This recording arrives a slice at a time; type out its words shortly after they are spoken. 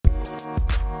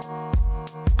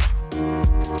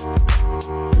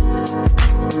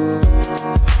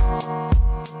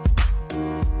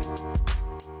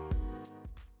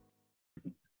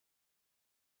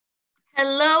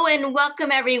and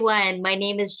welcome everyone. My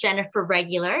name is Jennifer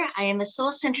Regular. I am a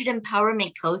soul-centered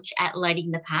empowerment coach at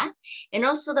Lighting the Path and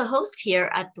also the host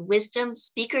here at the Wisdom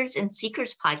Speakers and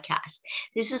Seekers podcast.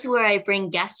 This is where I bring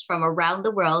guests from around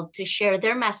the world to share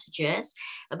their messages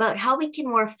about how we can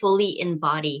more fully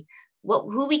embody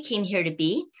who we came here to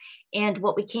be and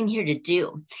what we came here to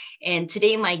do. And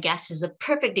today my guest is a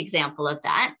perfect example of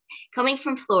that. Coming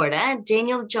from Florida,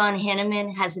 Daniel John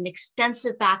Hanneman has an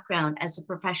extensive background as a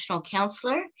professional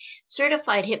counselor,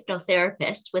 certified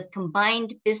hypnotherapist with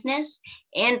combined business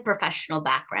and professional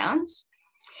backgrounds.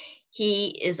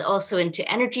 He is also into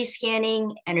energy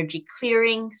scanning, energy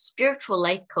clearing, spiritual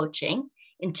life coaching,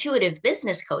 intuitive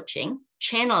business coaching,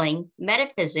 channeling,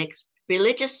 metaphysics,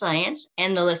 religious science,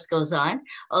 and the list goes on.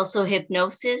 Also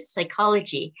hypnosis,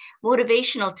 psychology,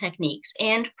 motivational techniques,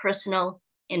 and personal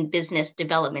and business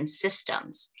development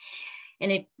systems. And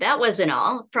if that wasn't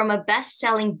all, from a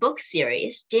best-selling book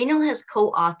series, Daniel has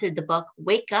co-authored the book,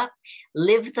 Wake Up,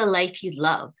 Live the Life You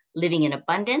Love, Living in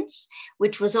Abundance,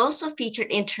 which was also featured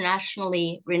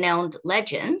internationally renowned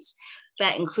legends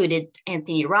that included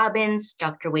Anthony Robbins,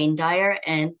 Dr. Wayne Dyer,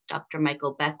 and Dr.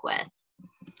 Michael Beckwith.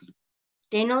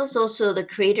 Daniel is also the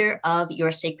creator of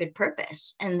Your Sacred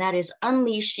Purpose, and that is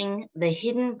unleashing the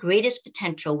hidden greatest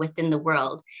potential within the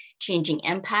world, changing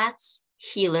empaths,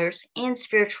 healers, and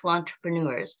spiritual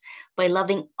entrepreneurs by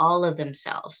loving all of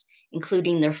themselves,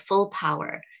 including their full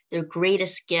power, their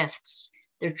greatest gifts,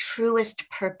 their truest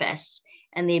purpose,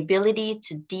 and the ability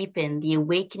to deepen the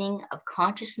awakening of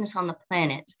consciousness on the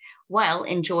planet while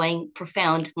enjoying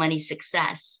profound money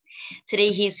success.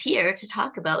 Today, he's here to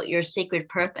talk about Your Sacred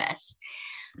Purpose.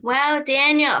 Wow,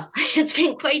 Daniel, it's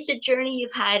been quite the journey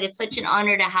you've had. It's such an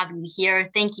honor to have you here.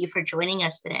 Thank you for joining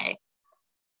us today.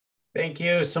 Thank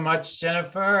you so much,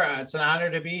 Jennifer. It's an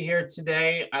honor to be here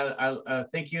today. I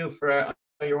thank you for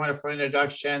your wonderful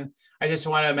introduction. I just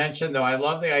want to mention, though, I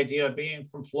love the idea of being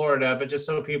from Florida, but just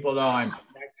so people know, I'm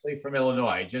actually from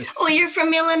Illinois. Oh, you're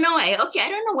from Illinois. Okay, I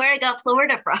don't know where I got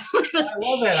Florida from. I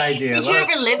love that idea. Did you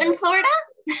ever live in Florida?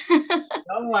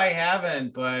 No, I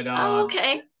haven't, but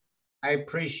okay. I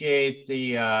appreciate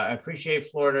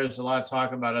Florida. There's a lot of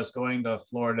talk about us going to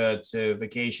Florida to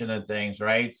vacation and things,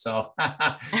 right? So,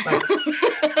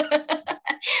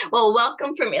 well,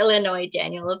 welcome from Illinois,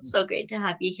 Daniel. It's so great to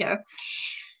have you here.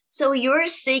 So, your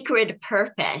sacred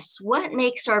purpose, what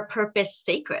makes our purpose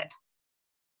sacred?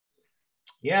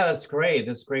 Yeah, that's great.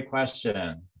 That's a great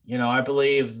question. You know, I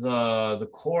believe the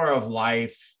core of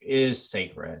life is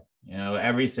sacred. You know,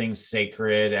 everything's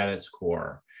sacred at its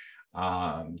core.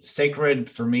 Sacred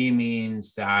for me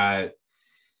means that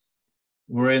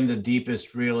we're in the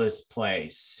deepest, realest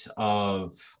place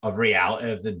of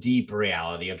reality, of the deep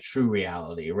reality, of true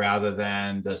reality, rather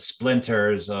than the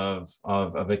splinters of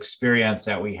experience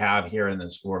that we have here in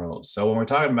this world. So when we're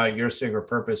talking about your sacred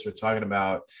purpose, we're talking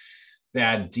about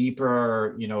that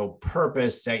deeper,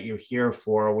 purpose that you're here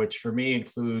for, which for me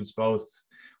includes both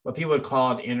what people would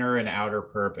call an inner and outer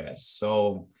purpose.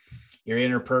 So your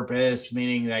inner purpose,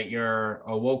 meaning that you're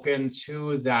awoken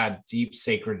to that deep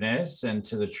sacredness and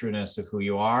to the trueness of who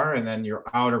you are. And then your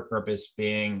outer purpose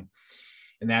being,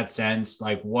 in that sense,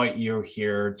 like what you're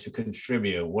here to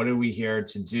contribute. What are we here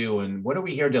to do? And what are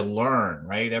we here to learn,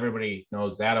 right? Everybody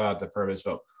knows that about the purpose,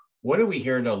 but what are we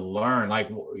here to learn? Like,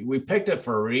 we picked it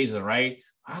for a reason, right?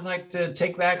 I'd like to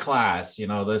take that class,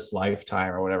 this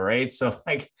lifetime or whatever, right? So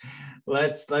like,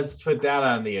 let's put that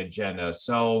on the agenda.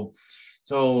 So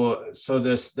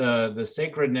this the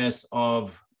sacredness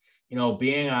of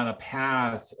being on a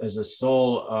path as a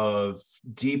soul of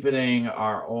deepening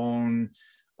our own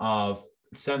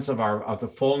sense of the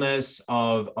fullness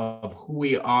of who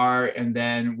we are, and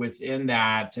then within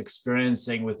that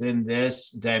experiencing within this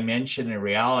dimension in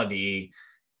reality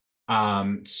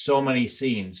so many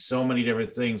scenes, so many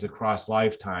different things across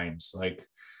lifetimes. Like,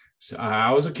 so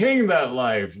I was a king that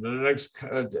life. The next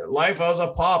life, I was a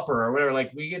pauper or whatever.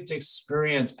 Like, we get to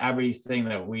experience everything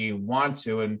that we want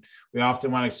to, and we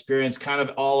often want to experience kind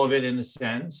of all of it in a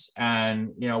sense.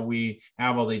 And we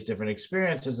have all these different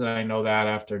experiences, and I know that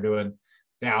after doing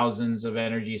thousands of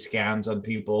energy scans on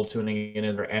people, tuning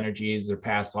into their energies, their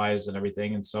past lives, and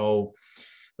everything. And so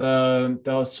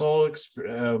the soul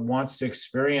wants to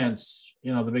experience,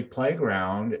 the big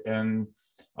playground, and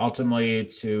ultimately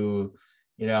to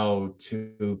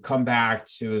come back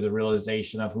to the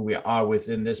realization of who we are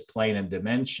within this plane and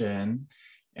dimension.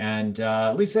 And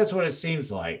at least that's what it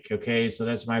seems like. Okay, so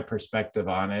that's my perspective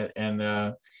on it.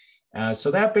 And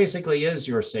so that basically is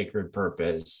your sacred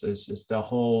purpose, is the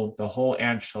whole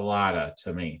enchilada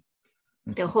to me.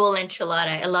 The whole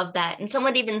enchilada. I love that. And some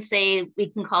would even say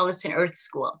we can call this an earth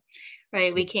school,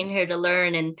 right? We came here to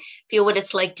learn and feel what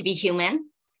it's like to be human,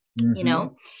 you Mm-hmm.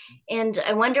 know? And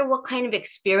I wonder what kind of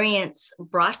experience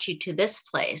brought you to this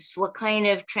place? What kind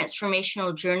of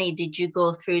transformational journey did you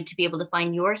go through to be able to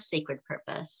find your sacred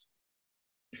purpose?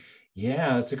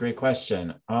 Yeah, that's a great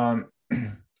question.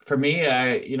 For me,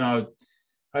 I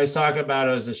was talking about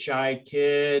I was a shy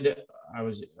kid. I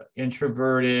was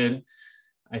introverted.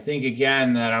 I think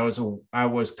again that I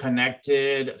was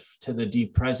connected to the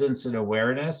deep presence and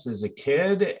awareness as a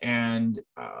kid, and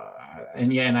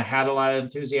I had a lot of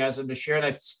enthusiasm to share, and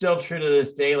it's still true to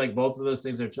this day. Like both of those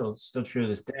things are still true to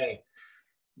this day.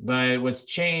 But what's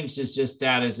changed is just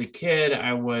that as a kid,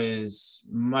 I was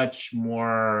much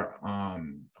more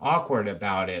awkward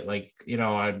about it. Like,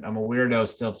 I'm a weirdo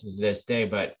still to this day,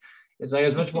 but it's like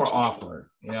it's much more awkward.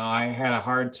 I had a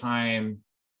hard time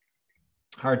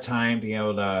being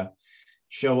able to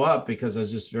show up because I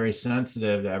was just very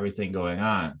sensitive to everything going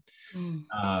on.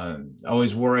 Mm.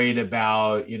 Always worried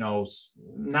about,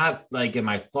 not like in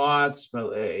my thoughts,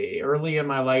 but early in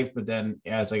my life. But then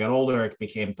as I got older, it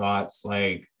became thoughts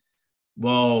like,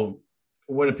 well,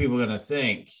 what are people going to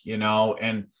think,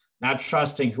 and not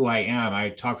trusting who I am. I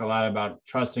talk a lot about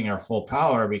trusting our full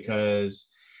power, because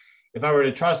if I were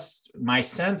to trust my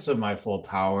sense of my full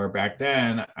power back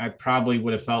then, I probably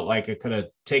would have felt like I could have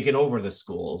taken over the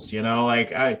schools,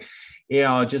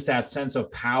 just that sense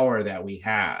of power that we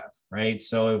have. Right.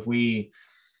 So if we,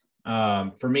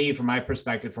 for me, from my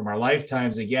perspective, from our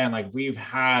lifetimes, again, like we've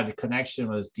had connection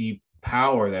with this deep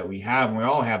power that we have, and we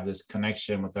all have this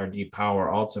connection with our deep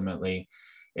power. Ultimately,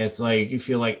 it's like you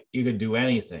feel like you could do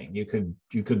anything, you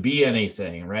could be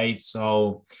anything, right?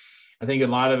 So I think a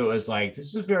lot of it was like,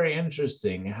 this is very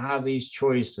interesting. You have these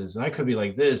choices, and I could be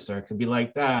like this, or I could be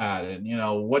like that, and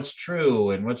what's true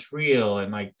and what's real,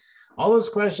 and like all those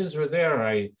questions were there.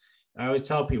 I always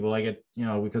tell people, like,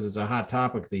 because it's a hot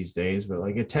topic these days, but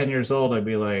like at 10 years old, I'd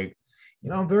be like,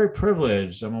 I'm very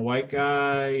privileged. I'm a white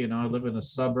guy, I live in the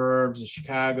suburbs of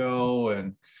Chicago,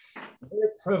 and I'm very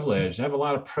privileged. I have a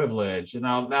lot of privilege. And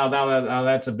now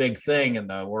that's a big thing in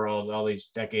the world all these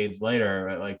decades later.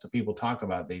 Right? Like, so people talk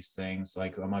about these things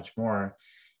like much more.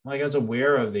 Like, I was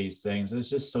aware of these things. It's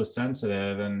just so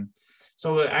sensitive. And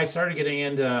so I started getting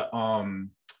into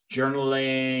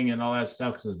journaling and all that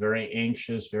stuff because I was very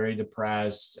anxious, very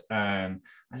depressed, and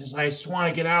I just want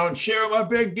to get out and share my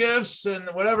big gifts and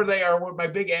whatever they are, with my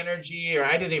big energy. Or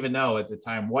I didn't even know at the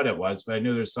time what it was, but I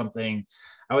knew there's something.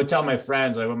 I would tell my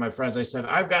friends, I said,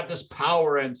 I've got this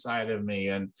power inside of me,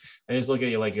 and I just look at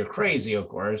you like you're crazy, of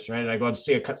course, right? I go and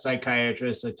see a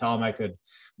psychiatrist. I tell him I could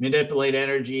manipulate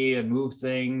energy and move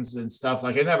things and stuff.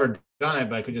 Like, I never done it,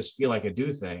 but I could just feel I could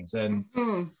do things. And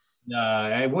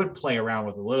I would play around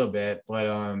with a little bit, but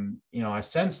I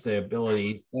sensed the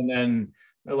ability. And then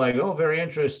they're like, oh, very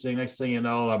interesting. Next thing you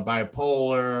know, I'm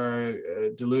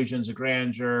bipolar, delusions of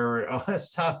grandeur, all that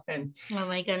stuff. And Oh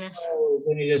my goodness.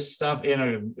 then you just stuff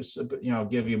in,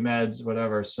 give you meds,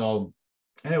 whatever. So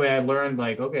anyway, I learned,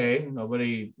 like, okay,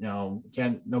 I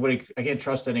can't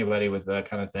trust anybody with that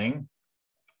kind of thing.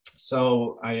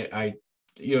 So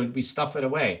we stuff it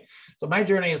away. So my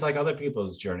journey is like other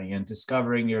people's journey in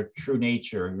discovering your true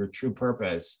nature, your true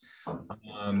purpose.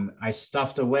 I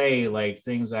stuffed away like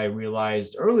things I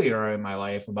realized earlier in my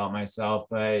life about myself,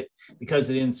 but because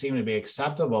it didn't seem to be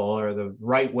acceptable or the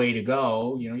right way to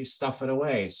go, you stuff it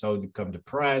away. So you become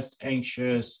depressed,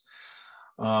 anxious.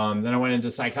 Then I went into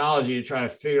psychology to try to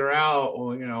figure out,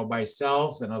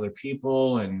 myself and other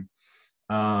people, and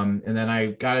then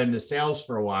I got into sales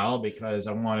for a while because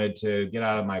I wanted to get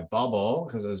out of my bubble,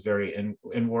 because I was very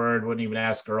inward, wouldn't even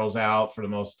ask girls out for the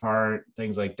most part,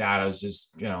 things like that. I was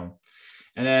just,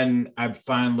 and then I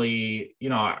finally,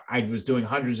 I was doing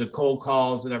hundreds of cold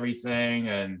calls and everything.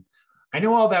 And I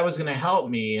knew all that was going to help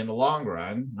me in the long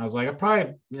run. I was like, I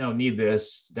probably, need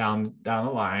this down the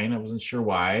line. I wasn't sure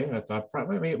why. I thought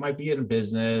probably it might be in a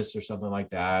business or something like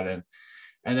that.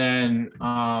 And then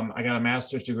I got a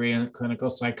master's degree in clinical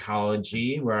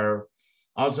psychology, where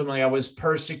ultimately I was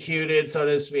persecuted, so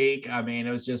to speak. I mean,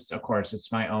 it was just, of course,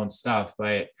 it's my own stuff,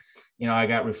 but I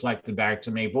got reflected back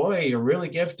to me, boy, you're really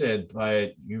gifted,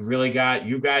 but you've got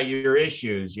your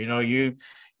issues. You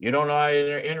don't know how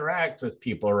to interact with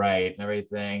people right and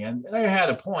everything. And I had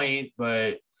a point,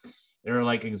 but there were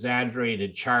like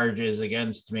exaggerated charges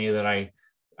against me that I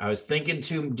was thinking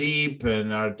too deep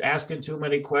and asking too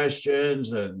many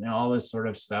questions and all this sort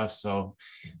of stuff. So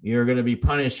you're going to be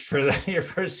punished for that. You're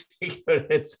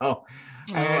persecuted. So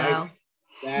Wow.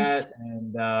 I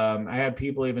had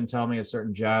people even tell me at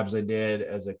certain jobs I did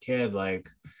as a kid, like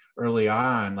early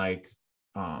on, like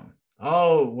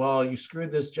oh, well, you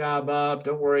screwed this job up.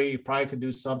 Don't worry, you probably could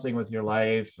do something with your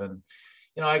life. And,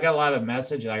 I got a lot of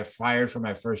message. I got fired from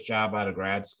my first job out of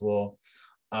grad school.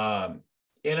 Um,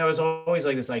 and it was always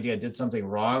like this idea I did something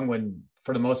wrong when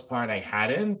for the most part I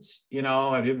hadn't,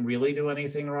 I didn't really do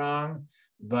anything wrong,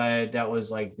 but that was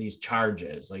like these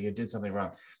charges, like you did something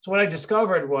wrong. So what I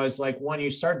discovered was like when you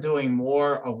start doing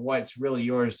more of what's really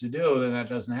yours to do, then that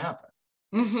doesn't happen.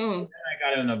 Mm-hmm. I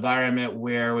got an environment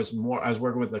where I was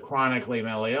working with the chronically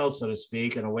mentally ill, so to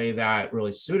speak, in a way that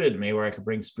really suited me, where I could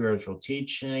bring spiritual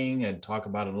teaching and talk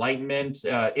about enlightenment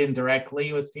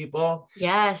indirectly with people.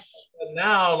 Yes. And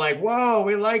now, like, whoa,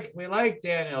 we like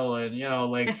Daniel, and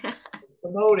like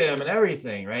promote him and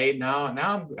everything. Right now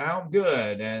I'm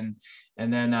good, and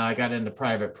then I got into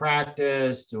private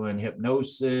practice, doing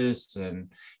hypnosis and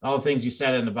all the things you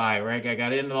said in the bio, right? I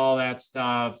got into all that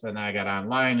stuff, and I got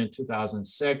online in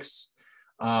 2006.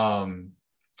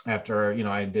 After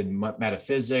I did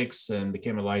metaphysics and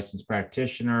became a licensed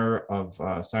practitioner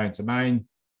of science of mind.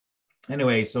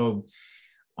 Anyway, so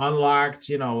unlocked,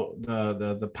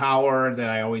 the power that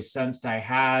I always sensed I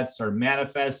had, started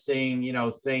manifesting,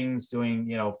 things, doing,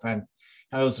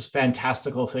 those just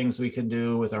fantastical things we can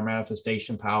do with our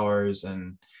manifestation powers,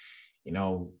 and,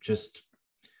 just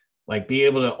like be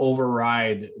able to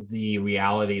override the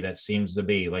reality that seems to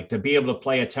be, like to be able to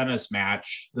play a tennis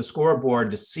match, the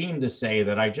scoreboard to seem to say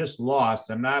that I just lost,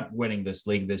 I'm not winning this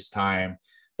league this time.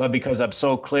 But because I'm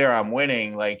so clear I'm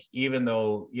winning, like even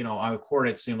though, on the court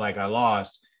it seemed like I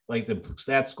lost, like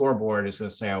that scoreboard is going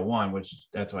to say I won, which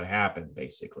that's what happened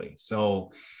basically.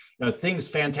 So, things,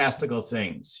 fantastical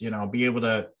things, be able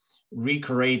to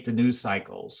recreate the news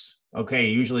cycles. Okay,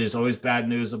 usually there's always bad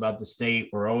news about the state.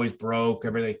 We're always broke,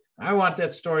 everything. I want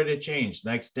that story to change.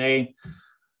 Next day,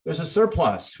 there's a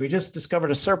surplus. We just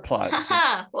discovered a surplus.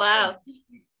 Wow.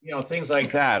 Things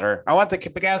like that. Or I want the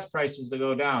gas prices to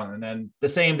go down. And then the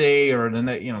same day or the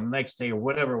next day or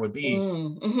whatever it would be,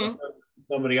 Mm-hmm.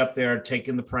 somebody up there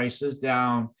taking the prices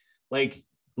down. Like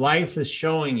life is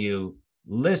showing you,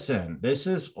 listen, this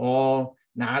is all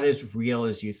not as real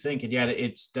as you think. And yet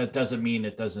that doesn't mean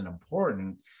it doesn't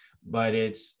important, but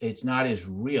it's not as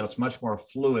real. It's much more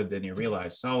fluid than you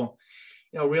realize. So,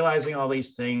 realizing all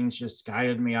these things just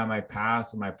guided me on my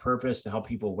path and my purpose to help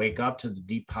people wake up to the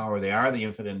deep power they are, the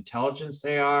infinite intelligence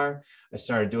they are. I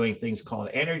started doing things called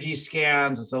energy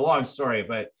scans. It's a long story,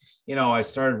 but, I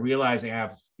started realizing I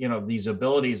have, these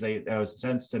abilities that was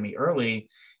sensed to me early,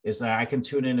 is that I can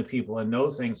tune into people and know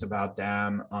things about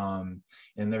them,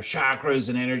 and their chakras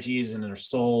and energies and their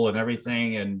soul and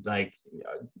everything. And like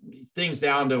things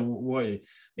down to what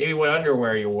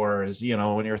underwear you wore is,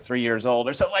 when you're 3 years old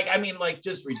or so. Like, I mean, like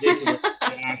just ridiculous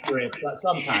accurate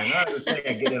sometimes. I'm not gonna say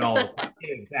I get it all the time,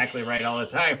 get it exactly right all the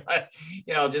time, but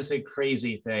just say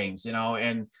crazy things,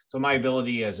 and so my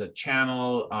ability as a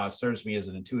channel serves me as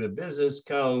an intuitive business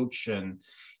coach, and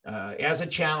as a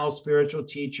channel spiritual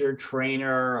teacher,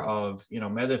 trainer of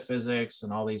metaphysics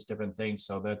and all these different things.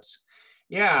 So that's,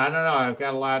 yeah, I don't know, I've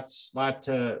got a lot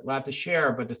to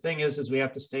share, but the thing is we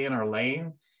have to stay in our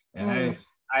lane. And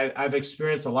I've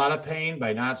experienced a lot of pain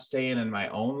by not staying in my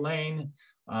own lane,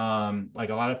 like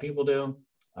a lot of people do,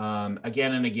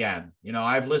 again and again.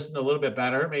 I've listened a little bit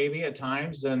better maybe at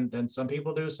times than some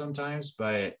people do sometimes,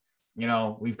 but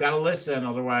we've got to listen,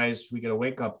 otherwise we get a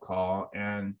wake-up call.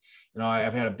 And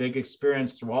I've had a big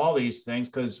experience through all these things,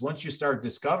 because once you start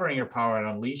discovering your power and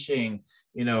unleashing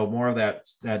more of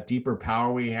that deeper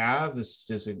power we have, this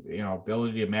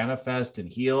ability to manifest and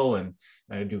heal, and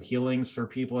do healings for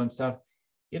people and stuff,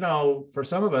 for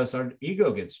some of us, our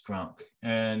ego gets drunk,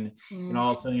 and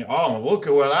all of a sudden, oh, look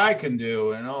at what I can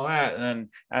do and all that.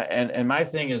 And my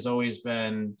thing has always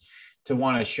been to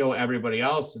want to show everybody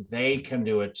else that they can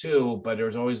do it too, but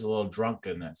there's always a little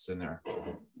drunkenness in there.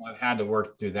 I've had to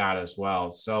work through that as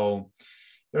well. So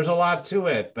there's a lot to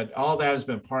it, but all that has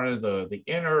been part of the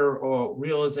inner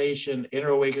realization, inner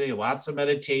awakening, lots of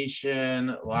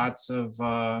meditation, lots of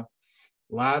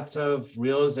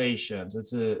realizations. It's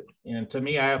to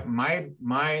me,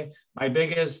 my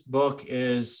biggest book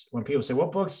is when people say,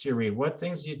 what books do you read? What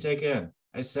things do you take in?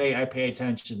 I say, I pay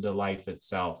attention to life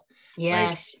itself.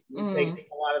 Yes. Like, taking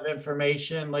a lot of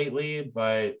information lately,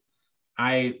 but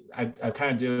I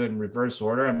kind of do it in reverse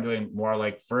order. I'm doing more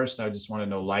like, first, I just want to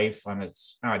know life on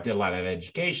its, I did a lot of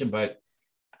education, but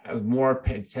I was more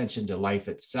pay attention to life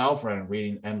itself rather than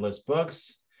reading endless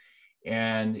books.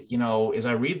 And, as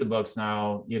I read the books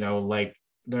now, like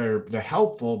they're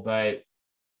helpful, but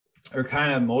they're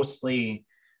kind of mostly,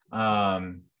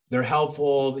 they're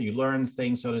helpful. You learn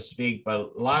things, so to speak,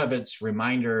 but a lot of it's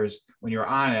reminders when you're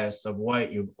honest of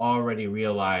what you've already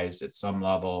realized at some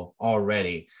level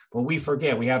already. But we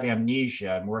forget, we have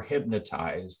amnesia and we're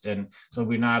hypnotized. And so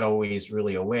we're not always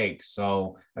really awake.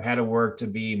 So I've had to work to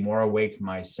be more awake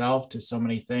myself to so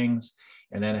many things,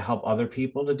 and then help other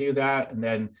people to do that. And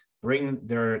then bring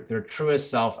their truest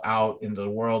self out into the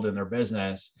world in their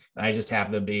business. And I just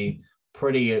happen to be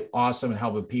pretty awesome at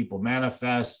helping people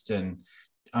manifest and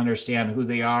understand who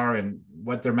they are and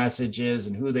what their message is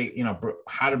and who they,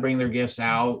 how to bring their gifts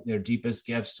out, their deepest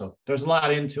gifts. So there's a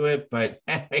lot into it, but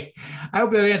I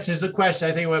hope that answers the question.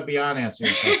 I think it went beyond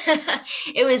answering the question.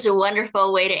 It was a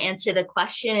wonderful way to answer the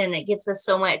question, and it gives us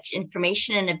so much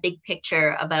information and a big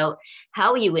picture about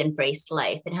how you embrace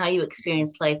life and how you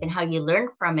experience life and how you learn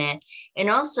from it, and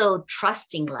also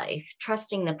trusting life,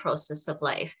 trusting the process of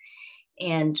life.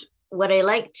 And what I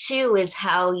like too is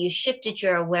how you shifted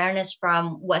your awareness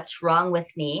from what's wrong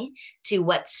with me to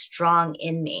what's strong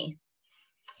in me.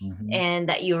 Mm-hmm. And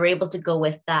that you were able to go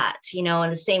with that, in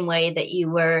the same way that you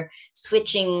were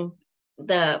flipping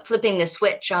the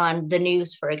switch on the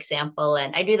news, for example.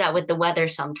 And I do that with the weather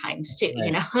sometimes too,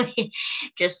 right.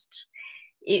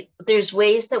 There's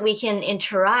ways that we can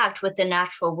interact with the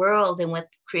natural world and with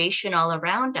creation all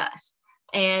around us.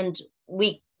 And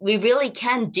we really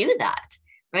can do that.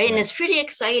 Right. And it's pretty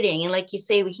exciting. And like you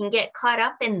say, we can get caught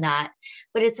up in that,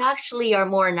 but it's actually our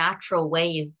more natural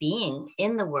way of being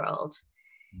in the world,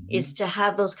 is to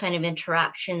have those kind of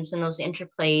interactions and those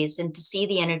interplays, and to see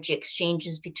the energy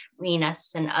exchanges between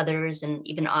us and others and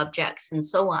even objects and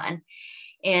so on.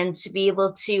 And to be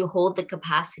able to hold the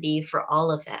capacity for all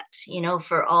of it,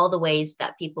 for all the ways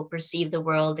that people perceive the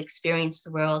world, experience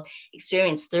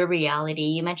their reality.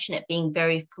 You mentioned it being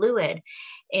very fluid.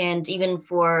 And even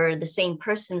for the same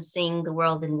person seeing the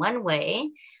world in one way,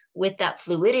 with that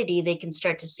fluidity, they can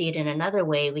start to see it in another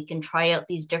way. We can try out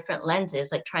these different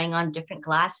lenses, like trying on different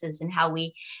glasses, and how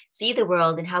we see the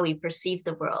world and how we perceive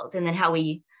the world, and then how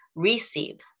we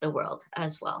receive the world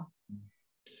as well.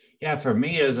 Yeah, for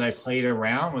me, as I played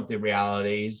around with the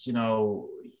realities,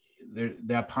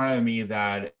 that part of me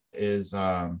that is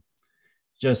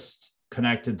just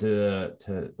connected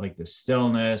to like the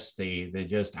stillness, the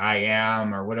just I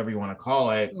am, or whatever you want to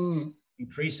call it,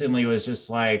 increasingly was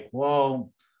just like,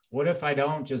 well, what if I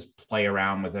don't just play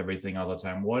around with everything all the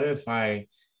time? What if I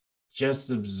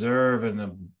just observe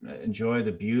and enjoy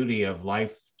the beauty of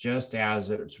life just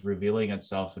as it's revealing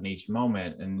itself in each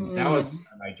moment? And that was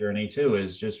my journey too,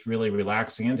 is just really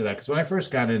relaxing into that. Because when I first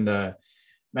got into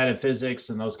metaphysics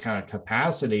and those kind of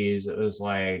capacities, it was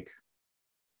like,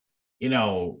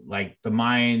 like the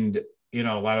mind, a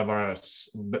lot of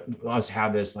us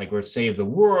have this, like, we're save the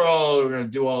world, we're going to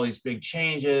do all these big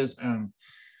changes. And,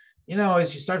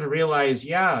 as you start to realize,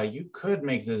 yeah, you could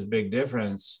make this big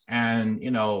difference. And,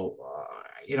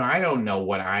 I don't know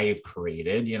what I've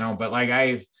created, but like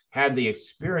I've had the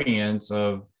experience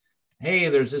of, hey,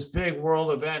 there's this big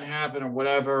world event happen or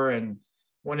whatever. And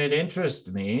when it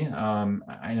interested me,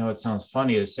 I know it sounds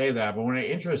funny to say that, but when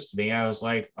it interested me, I was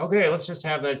like, okay, let's just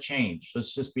have that change.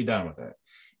 Let's just be done with it.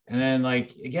 And then,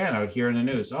 like, again, I would hear in the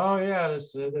news, oh yeah,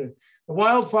 the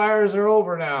wildfires are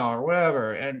over now or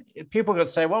whatever. And people could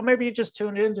say, well, maybe you just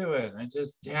tuned into it and it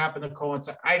just happened to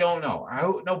coincide. I don't know. I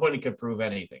hope nobody could prove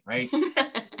anything, right? You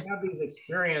have these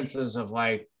experiences of,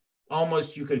 like,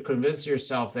 almost you could convince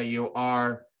yourself that you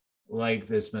are like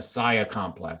this Messiah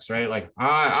complex, right? Like,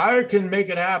 I can make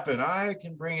it happen. I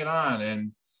can bring it on.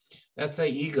 And that's an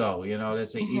ego,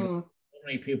 that's an ego. So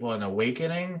many people in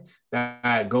awakening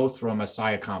that go through a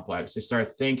Messiah complex. They start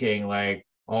thinking like,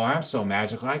 oh, I'm so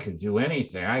magical, I can do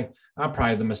anything. I'm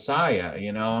probably the Messiah,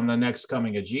 I'm the next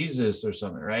coming of Jesus or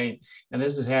something, right? And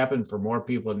this has happened for more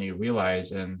people than you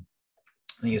realize. And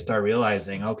then you start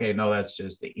realizing, okay, no, that's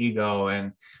just the ego.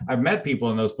 And I've met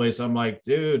people in those places. I'm like,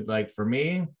 dude, like, for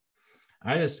me,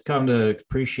 I just come to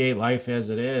appreciate life as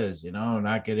it is,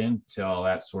 not get into all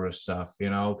that sort of stuff,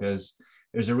 because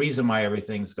there's a reason why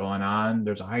everything's going on.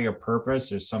 There's a higher purpose.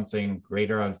 There's something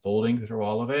greater unfolding through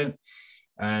all of it.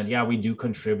 And yeah, we do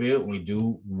contribute. We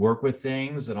do work with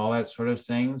things and all that sort of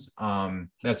things.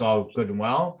 That's all good and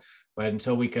well. But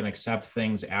until we can accept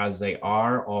things as they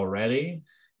are already,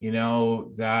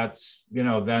 that's,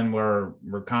 then we're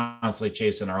constantly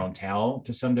chasing our own tail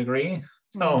to some degree.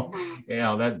 So,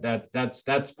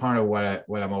 that's part of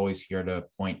what I'm always here to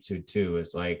point to too,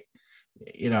 is like,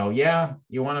 yeah,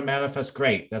 you want to manifest,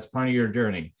 great. That's part of your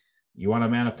journey. You want to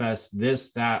manifest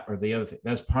this, that, or the other thing.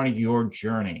 That's part of your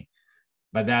journey,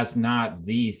 but that's not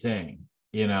the thing.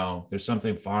 There's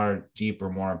something far deeper,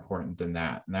 more important than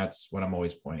that. And that's what I'm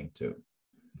always pointing to.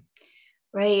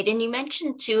 Right. And you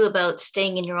mentioned too about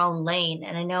staying in your own lane.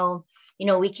 And I know,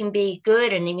 we can be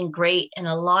good and even great in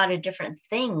a lot of different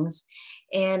things.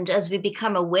 And as we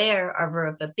become aware of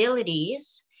our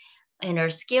abilities and our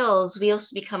skills, we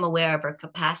also become aware of our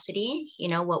capacity,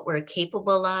 what we're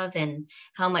capable of and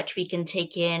how much we can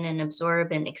take in and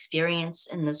absorb and experience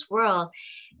in this world.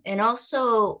 And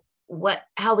also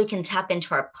how we can tap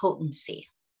into our potency,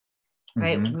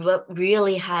 right? Mm-hmm. What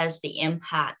really has the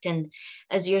impact. And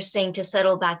as you're saying, to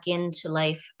settle back into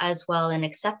life as well and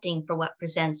accepting for what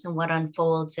presents and what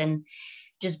unfolds and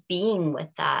just being with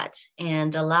that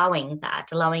and allowing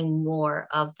more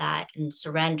of that and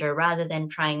surrender rather than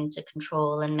trying to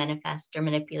control and manifest or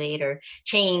manipulate or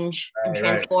change and Right, right.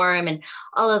 transform and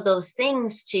all of those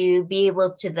things to be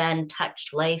able to then touch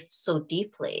life so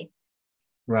deeply.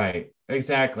 Right.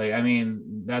 Exactly. I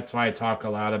mean, that's why I talk a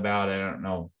lot about it. I don't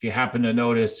know if you happen to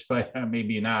notice, but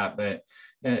maybe not. But,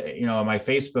 in my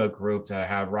Facebook group that I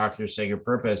have, Rock Your Sacred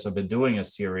Purpose, I've been doing a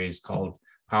series called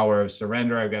Power of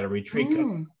Surrender. I've got a retreat coming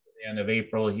Mm. at the end of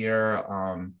April here.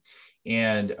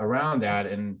 And around that.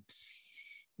 And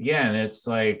again, it's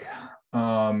like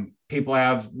people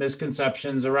have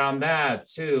misconceptions around that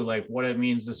too, like what it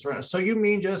means to surrender. So you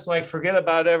mean just like forget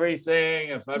about everything,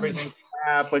 if everything's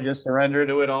crap, but just surrender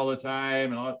to it all the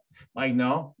time? And all, like,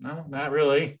 no, not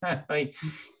really. Like,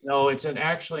 no, it's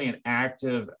actually an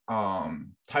active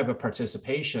type of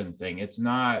participation thing. It's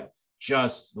not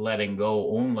just letting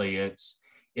go only. It's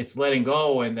letting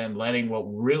go and then letting what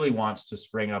really wants to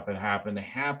spring up and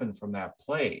happen from that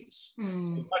place.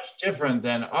 Mm. Much different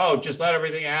than, oh, just let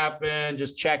everything happen,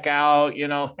 just check out,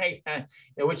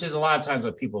 which is a lot of times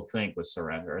what people think with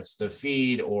surrender. It's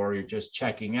defeat, or you're just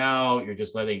checking out, you're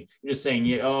just saying,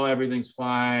 yeah, oh, everything's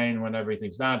fine when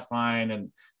everything's not fine.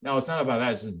 And no, it's not about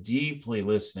that. It's deeply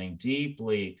listening,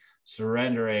 deeply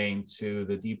surrendering to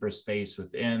the deeper space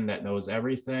within that knows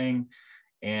everything,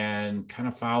 and kind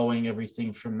of following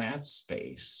everything from that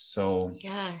space. So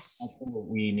Yes. that's what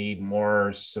we need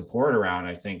more support around,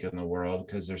 I think, in the world,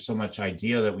 because there's so much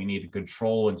idea that we need to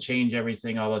control and change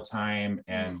everything all the time.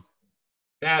 And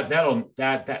that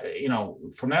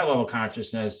from that level of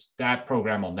consciousness, that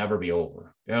program will never be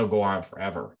over. That'll go on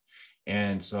forever.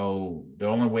 And so the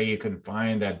only way you can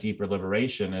find that deeper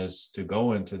liberation is to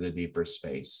go into the deeper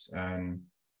space. And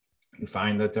you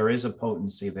find that there is a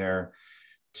potency there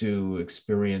to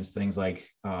experience things like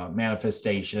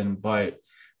manifestation, but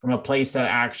from a place that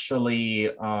actually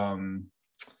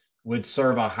would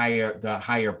serve the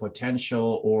higher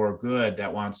potential or good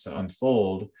that wants to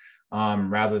unfold,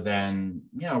 rather than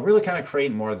really kind of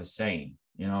create more of the same.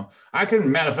 I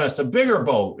can manifest a bigger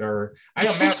boat, or I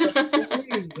can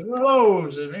manifest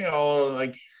those, and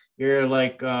like you're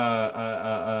like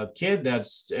a kid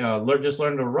that's just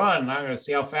learned to run. I'm going to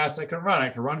see how fast I can run. I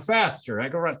can run faster. I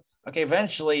can run. Okay,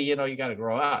 eventually, you got to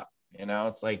grow up.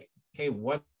 It's like, hey,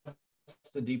 what's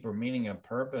the deeper meaning and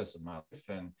purpose of my life,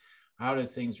 and how do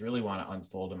things really want to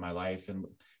unfold in my life, and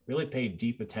really pay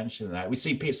deep attention to that. We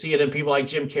see it in people like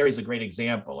Jim Carrey's a great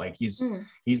example. Like he's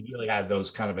really had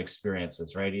those kind of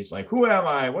experiences, right? He's like, who am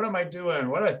I? What am I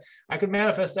doing? I could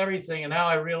manifest everything, and now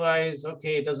I realize,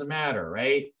 okay, it doesn't matter,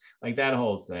 right? Like that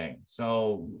whole thing.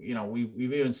 So,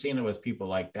 we've even seen it with people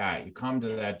like that. You come to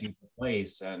that deeper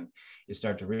place and you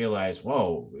start to realize,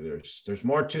 whoa, there's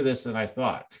more to this than I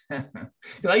thought. Because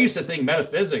I used to think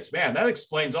metaphysics, man, that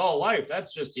explains all life.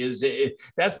 That's just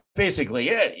that's basically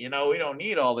it. We don't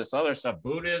need all this other stuff,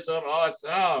 Buddhism, all that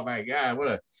stuff. Oh my God,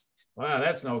 wow,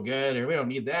 that's no good. Or we don't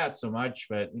need that so much,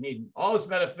 but we need all this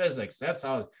metaphysics. That's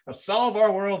how solve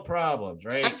our world problems,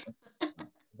 right? It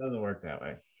doesn't work that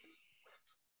way.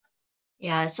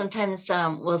 Yeah, sometimes,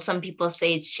 some people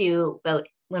say too about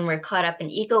when we're caught up in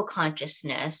ego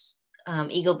consciousness,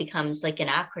 ego becomes like an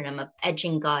acronym of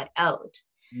edging God out,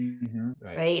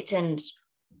 right? And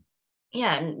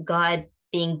yeah, and God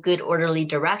being good, orderly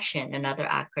direction, another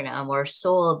acronym, or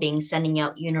soul being sending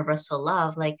out universal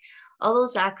love. Like all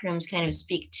those acronyms kind of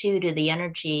speak to the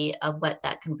energy of what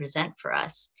that can present for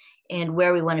us and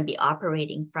where we want to be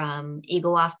operating from.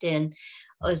 Ego often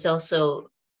is also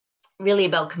really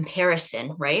about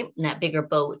comparison, right? And that bigger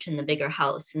boat and the bigger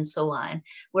house and so on.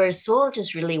 Whereas soul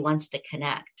just really wants to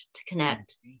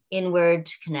connect inward,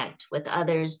 to connect with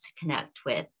others, to connect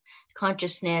with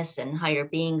consciousness and higher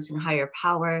beings and higher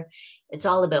power. It's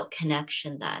all about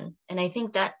connection then. And I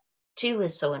think that too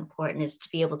is so important, is to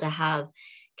be able to have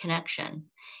connection.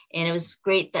 And it was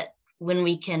great that when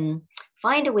we can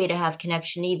find a way to have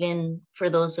connection, even for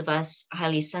those of us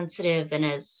highly sensitive and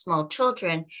as small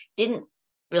children, didn't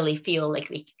really feel like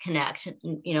we could connect.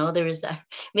 There was a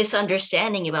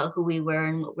misunderstanding about who we were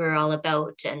and what we we're all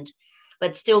about. And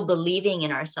but still believing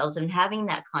in ourselves and having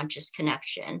that conscious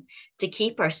connection to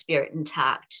keep our spirit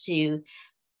intact, to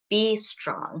be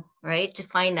strong, right? To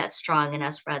find that strong in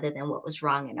us rather than what was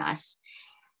wrong in us.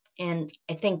 And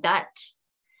I think that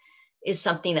is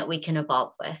something that we can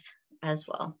evolve with as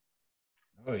well.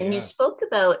 Oh, And you yeah. spoke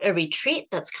about a retreat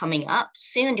that's coming up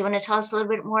soon. Do you want to tell us a little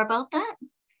bit more about that?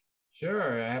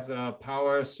 Sure. I have the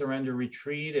Power Surrender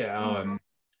Retreat. Mm-hmm.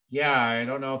 Yeah, I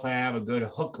don't know if I have a good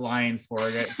hook line for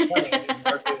it. It's funny, I do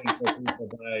marketing for people,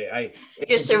 but You're it's a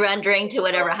different, surrendering to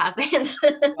whatever happens.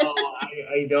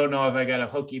 I don't know if I got a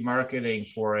hooky marketing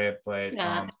for it, but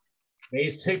Yeah.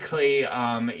 basically,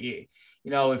 if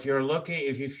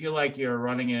you feel like you're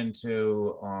running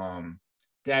into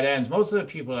dead ends, most of the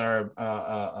people are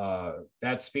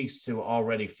that speaks to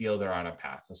already feel they're on a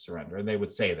path of surrender, and they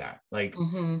would say that, like,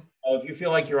 Mm-hmm. if you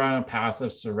feel like you're on a path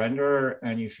of surrender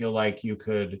and you feel like you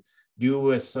could do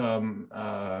with some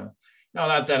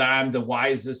not that I'm the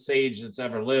wisest sage that's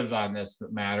ever lived on this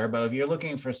matter, but if you're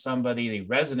looking for somebody to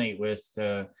resonate with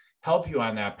to help you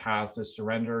on that path to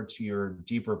surrender to your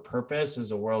deeper purpose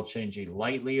as a world-changing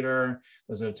light leader,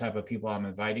 those are the type of people I'm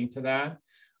inviting to that.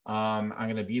 I'm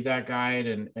going to be that guide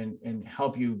and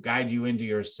help you guide you into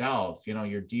yourself,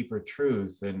 your deeper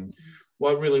truth and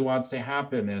what really wants to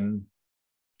happen. And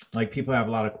like, people have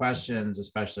a lot of questions,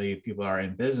 especially if people are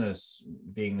in business,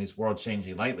 being these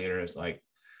world-changing light leaders. Like,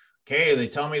 okay, they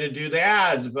tell me to do the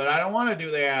ads, but I don't want to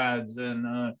do the ads,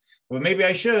 and well, maybe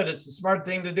I should. It's the smart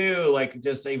thing to do. Like,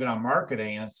 just even on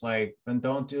marketing, it's like, then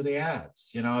don't do the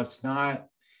ads. It's not.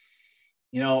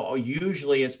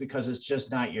 Usually it's because it's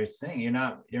just not your thing. You're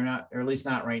not, or at least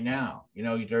not right now.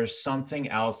 There's something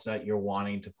else that you're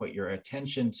wanting to put your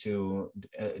attention to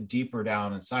deeper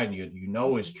down inside you,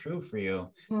 is true for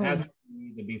you. And that's you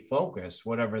need to be focused,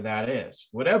 whatever that is,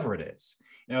 whatever it is.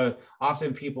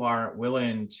 Often people aren't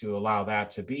willing to allow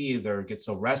that to be, they get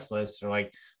so restless. They're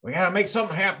like, we got to make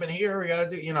something happen here. We got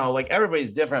to do, like,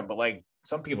 everybody's different, but like,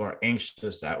 some people are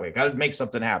anxious that way. Got to make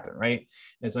something happen, right?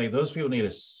 It's like those people need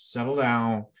to settle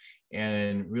down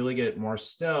and really get more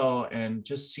still and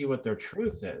just see what their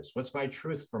truth is. What's my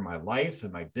truth for my life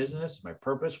and my business, my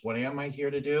purpose? What am I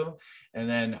here to do? And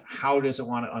then how does it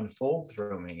want to unfold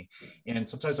through me? And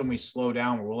sometimes when we slow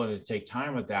down, we're willing to take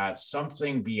time with that,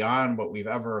 something beyond what we've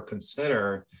ever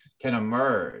considered can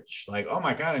emerge. Like, oh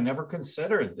my God, I never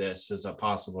considered this as a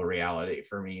possible reality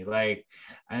for me. Like,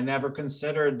 I never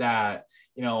considered that,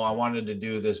 I wanted to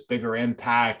do this bigger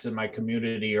impact in my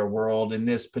community or world in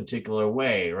this particular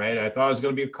way, right? I thought I was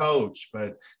going to be a coach,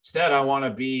 but instead I want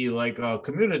to be like a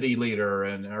community leader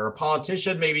or a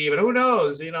politician, maybe even, who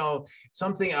knows,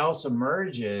 something else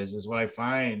emerges is what I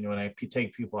find when I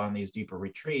take people on these deeper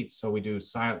retreats. So we do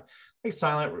silent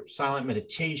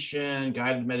meditation,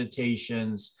 guided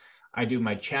meditations. I do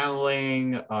my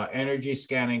channeling, energy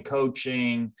scanning,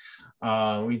 coaching.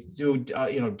 We do,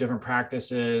 different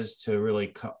practices to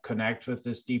really connect with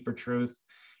this deeper truth.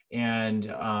 And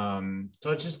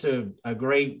so it's just a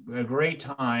great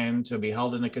time to be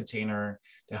held in a container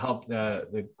to help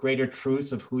the greater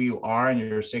truth of who you are and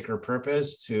your sacred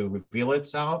purpose to reveal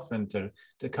itself and to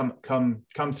come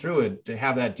through it, to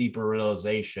have that deeper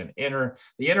realization, inner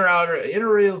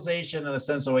realization in the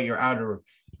sense of what your outer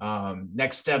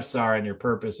next steps are and your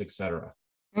purpose, etc.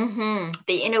 Mm-hmm.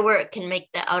 The inner work can make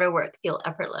the outer work feel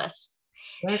effortless.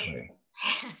 Exactly.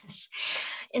 Yes.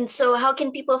 And so how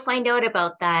can people find out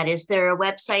about that? Is there a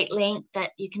website link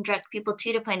that you can direct people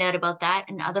to find out about that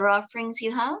and other offerings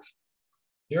you have?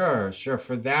 Sure.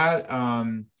 For that,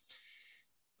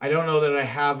 I don't know that I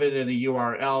have it in a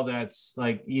URL that's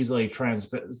like easily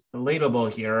translatable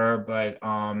here, but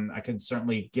I can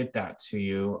certainly get that to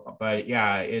you. But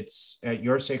yeah, it's at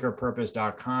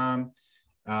yoursacredpurpose.com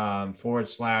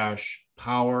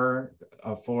 /power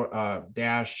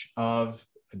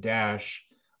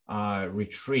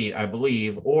retreat, I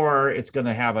believe, or it's going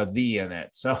to have a "the" in it.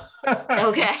 So,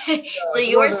 okay. So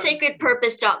it's one of the,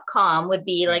 yoursacredpurpose.com would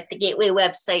be like the gateway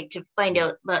website to find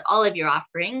out about all of your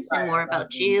offerings and more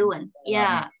about you. And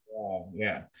yeah.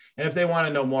 Yeah. And if they want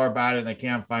to know more about it and they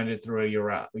can't find it through a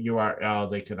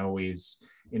URL, they can always,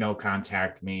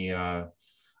 contact me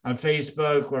on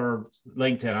Facebook or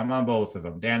LinkedIn. I'm on both of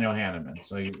them, Daniel Hanneman.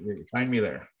 So you find me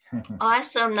there.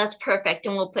 Awesome. That's perfect.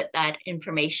 And we'll put that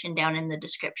information down in the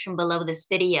description below this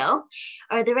video.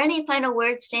 Are there any final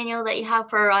words, Daniel, that you have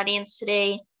for our audience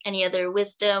today? Any other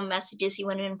wisdom messages you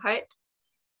want to impart?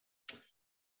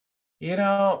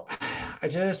 I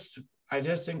just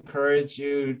encourage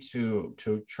you to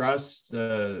trust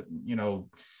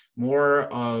more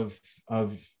of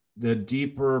the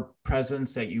deeper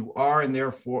presence that you are, and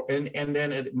therefore, and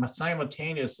then it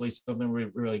simultaneously, something we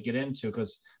really get into,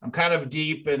 because I'm kind of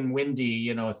deep and windy,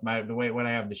 you know, with the way what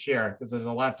I have to share, because there's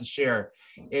a lot to share,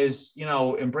 is, you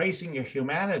know, embracing your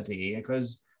humanity,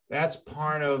 because that's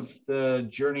part of the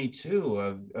journey too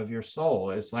of your soul.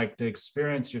 It's like to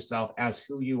experience yourself as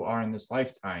who you are in this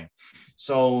lifetime.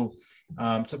 So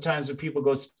sometimes when people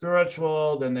go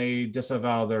spiritual, then they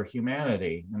disavow their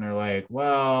humanity, and they're like,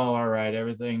 well, all right,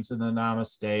 everything's in the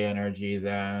namaste energy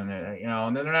then, you know,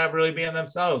 and then they're not really being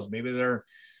themselves. Maybe they're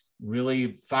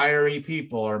really fiery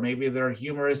people, or maybe they're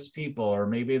humorous people, or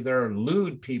maybe they're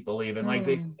lewd people, even like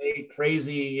they say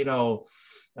crazy, you know,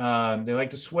 they like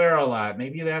to swear a lot.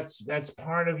 Maybe that's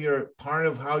part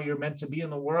of how you're meant to be in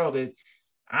the world.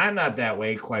 I'm not that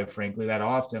way, quite frankly, that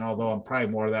often, although I'm probably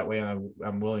more that way than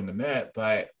I'm willing to admit.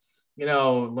 But, you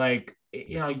know, like,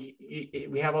 you know,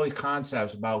 we have all these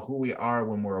concepts about who we are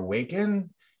when we're awakened,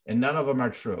 and none of them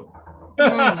are true.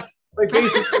 Like,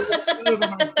 basically, none of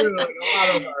them are true. Like, a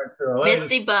lot of them are true. Myth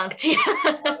debunked.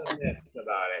 Myths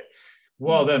about it.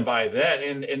 Well, then by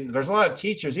then, and there's a lot of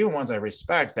teachers, even ones I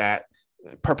respect, that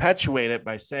perpetuate it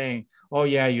by saying, oh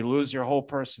yeah, you lose your whole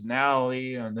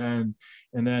personality, and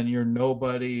then you're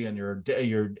nobody, and your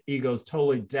ego's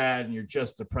totally dead, and you're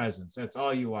just the presence. That's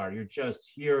all you are. You're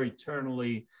just here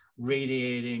eternally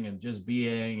radiating and just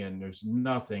being, and there's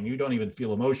nothing. You don't even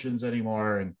feel emotions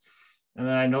anymore. And then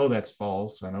I know that's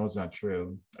false. I know it's not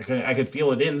true. I could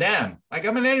feel it in them. Like,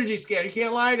 I'm an energy scanner. You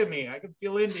can't lie to me. I can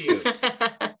feel into you.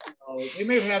 They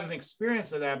may have had an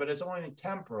experience of that, but it's only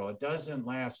temporal. It doesn't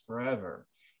last forever.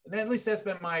 And at least that's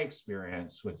been my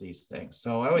experience with these things.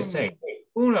 So I always say, hey,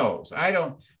 who knows?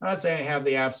 I'm not saying I have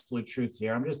the absolute truth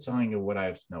here. I'm just telling you what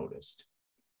I've noticed.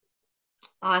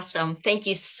 Awesome. Thank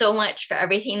you so much for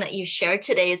everything that you shared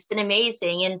today. It's been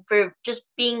amazing. And for just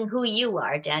being who you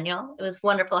are, Daniel. It was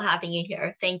wonderful having you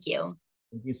here. Thank you.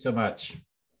 Thank you so much.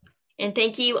 And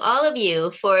thank you, all of you,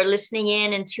 for listening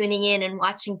in and tuning in and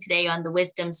watching today on the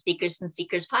Wisdom Speakers and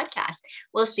Seekers podcast.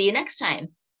 We'll see you next time.